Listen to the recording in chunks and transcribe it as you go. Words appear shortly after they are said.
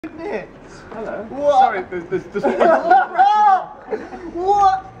Hello. What? Sorry, there's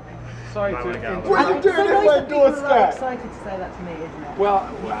What? Sorry What to are you interrupt. doing at my doorstep? Excited to say that to me, isn't it? Well,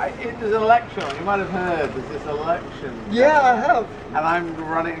 there's an election. You might have heard there's this election. Yeah, I have. And I'm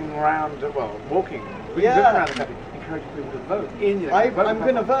running around, well, walking. Yeah. Around the country, encouraging people to vote in the I'm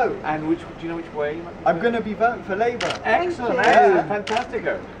going to vote. And do you know which way you might be I'm going to be voting for Labour. Excellent, you. excellent,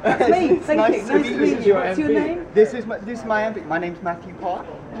 fantastico. That's me. It's Thank nice you. to Nice meet to meet you. you. What's your MP. name? This is my MP. My name's Matthew Park.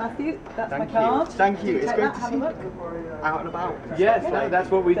 Matthew. That's Thank my card. you. Thank you. Do It's take great that, to have see a you look. out and about. Yes,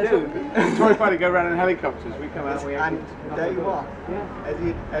 that's what we do. Tory Party go around in helicopters. We come out. And there you are. Yeah.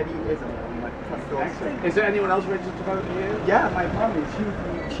 Eddie Izzard on my front door. Excellent. Is there anyone else registered to vote here? Yeah, my mum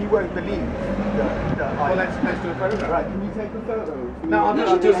is. She won't believe that Well, let's do a photograph. Right, can you take a photo? No, I'll You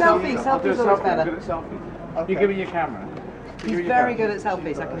do, should I'll do do a selfies. selfie. I'll do a Selfies always selfie. better. I'm good at selfies. Okay. You give me your camera. He's very good at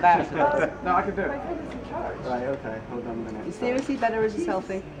selfies. I can vouch for that. No, I can do it. Right, okay, hold on a minute. You're seriously better as a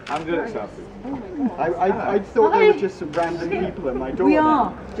selfie. I'm good at selfies. I thought there were just some random people at my door. We then.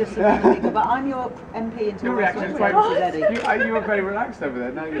 are just some random people, but I'm your MP until Your reaction is Wednesday, quite. Mrs. Eddie. You were very relaxed over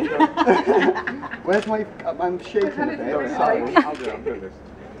there. Now you're. Where's my? I'm shaking a bit. Sorry, Sorry. I'll do it. I'll do this.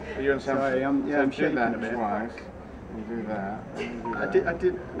 You're on Sorry, selfie. I'm do shaking that a bit. twice. And do that. And do that. I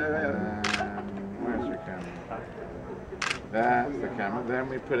did. No, Where's your camera? That's the camera. Then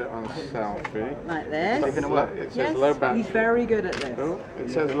we put it on selfie. Like this. Taking a look. It says Yes, low battery. he's very good at this. Oh, it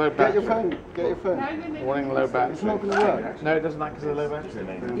says low Get battery. your phone. Get your phone. Warning low battery. It's not going to work. No, it doesn't like because of the low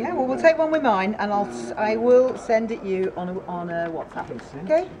battery. Yeah, well, we'll take one with mine, and I will send it you on a WhatsApp.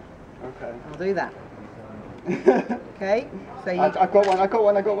 Okay? Okay. I'll do that. Okay. So you. I got one. I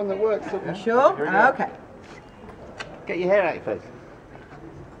got one that works. You sure? Here we go. Okay. Get your hair out your face.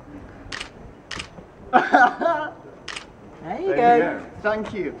 There you There go. you go.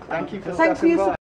 Thank you. Thank you for Thanks for stopping your by.